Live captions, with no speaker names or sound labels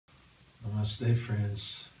Namaste,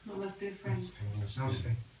 friends. Namaste, friends. Namaste.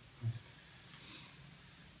 Namaste.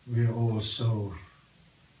 We are all so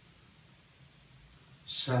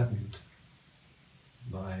saddened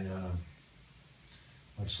by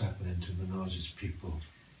what's happening to Manoj's people.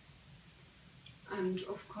 And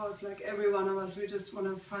of course, like every one of us, we just want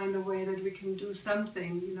to find a way that we can do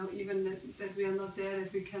something, you know, even that we are not there,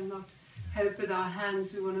 that we cannot help with our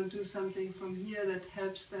hands. We want to do something from here that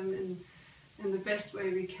helps them in the best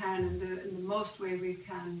way we can, in the most way we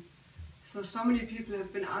can. So many people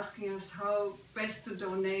have been asking us how best to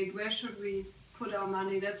donate, where should we put our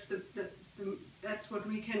money. That's what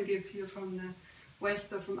we can give here from the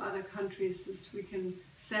West or from other countries, is we can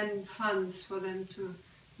send funds for them to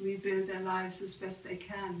rebuild their lives as best they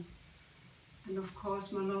can. And of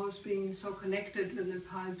course, Manoj, being so connected with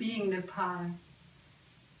Nepal, being Nepal,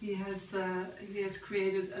 he has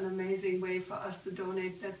created an amazing way for us to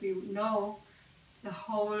donate, that we know the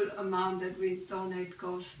whole amount that we donate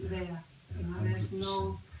goes there. You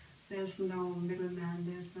know, there's no middleman,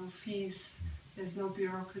 there's no fees, there's no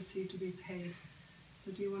bureaucracy to be paid.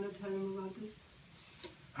 So do you want to tell him about this?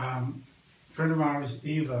 A friend of ours,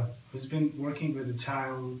 Eva, who's been working with a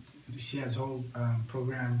child. She has a whole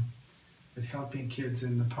program with helping kids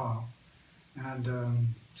in Nepal, and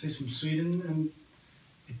she's from Sweden. And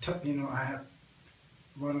I have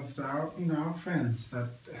one of our friends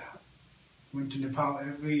that went to Nepal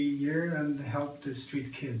every year and helped the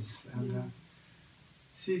street kids. And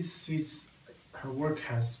her work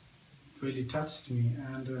has really touched me.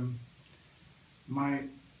 And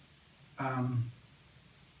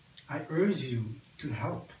I urge you to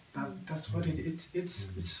help. That's what it's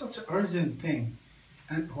such an urgent thing.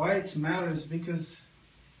 And why it matters, because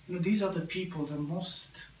these are the people, the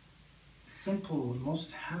most simple,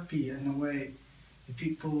 most happy in a way. The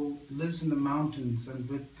people lives in the mountains, and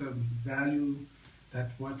with the value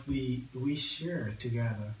that what we share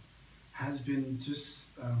together has been just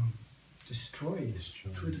destroyed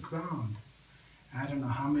through the ground. I don't know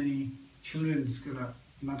how many children's gonna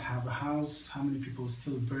not have a house, how many people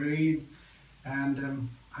still buried, and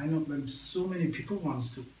I know when so many people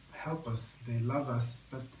wants to help us, they love us,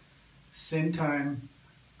 but same time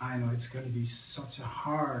I know it's going to be such a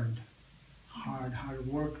hard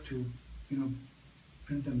work to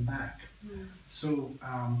bring them back. So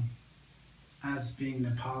as being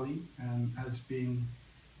Nepali, and as being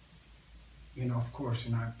of course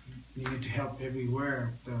you need to help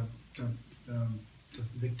everywhere the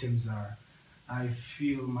victims are. I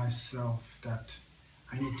feel myself that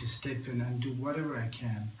I need to step in and do whatever I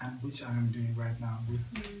can, and which I am doing right now with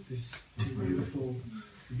this beautiful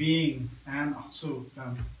being, and also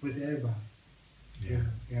with Deva.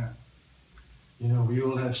 Yeah. We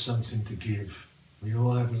all have something to give. We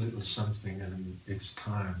all have a little something, and it's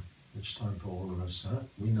time. It's time for all of us.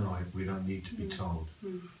 We know it. We don't need to be told.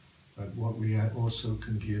 But what we also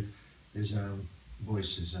can give is our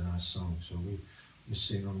voices and our songs. So we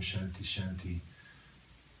sing Om Shanti Shanti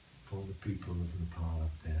for the people of Nepal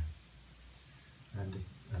up there, and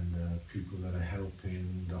the people that are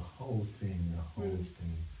helping, the whole thing.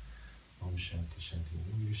 Om Shanti Shanti.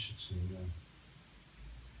 Maybe you should sing that.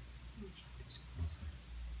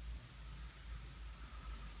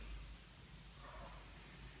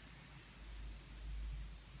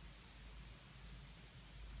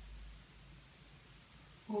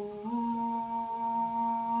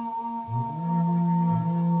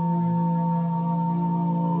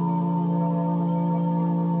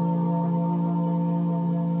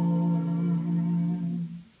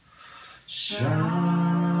 Shanti,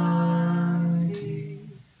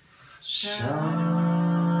 Shanti,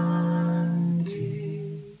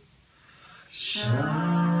 Shanti.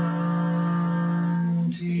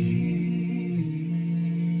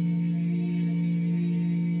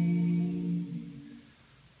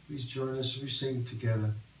 Please join us, we sing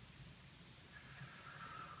together.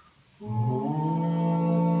 Om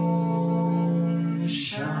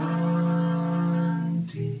Shanti,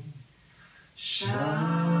 Shanti,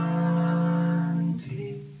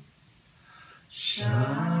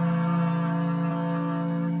 Shanti.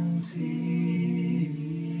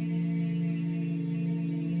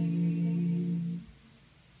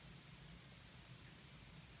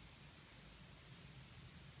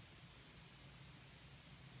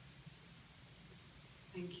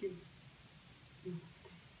 Thank you.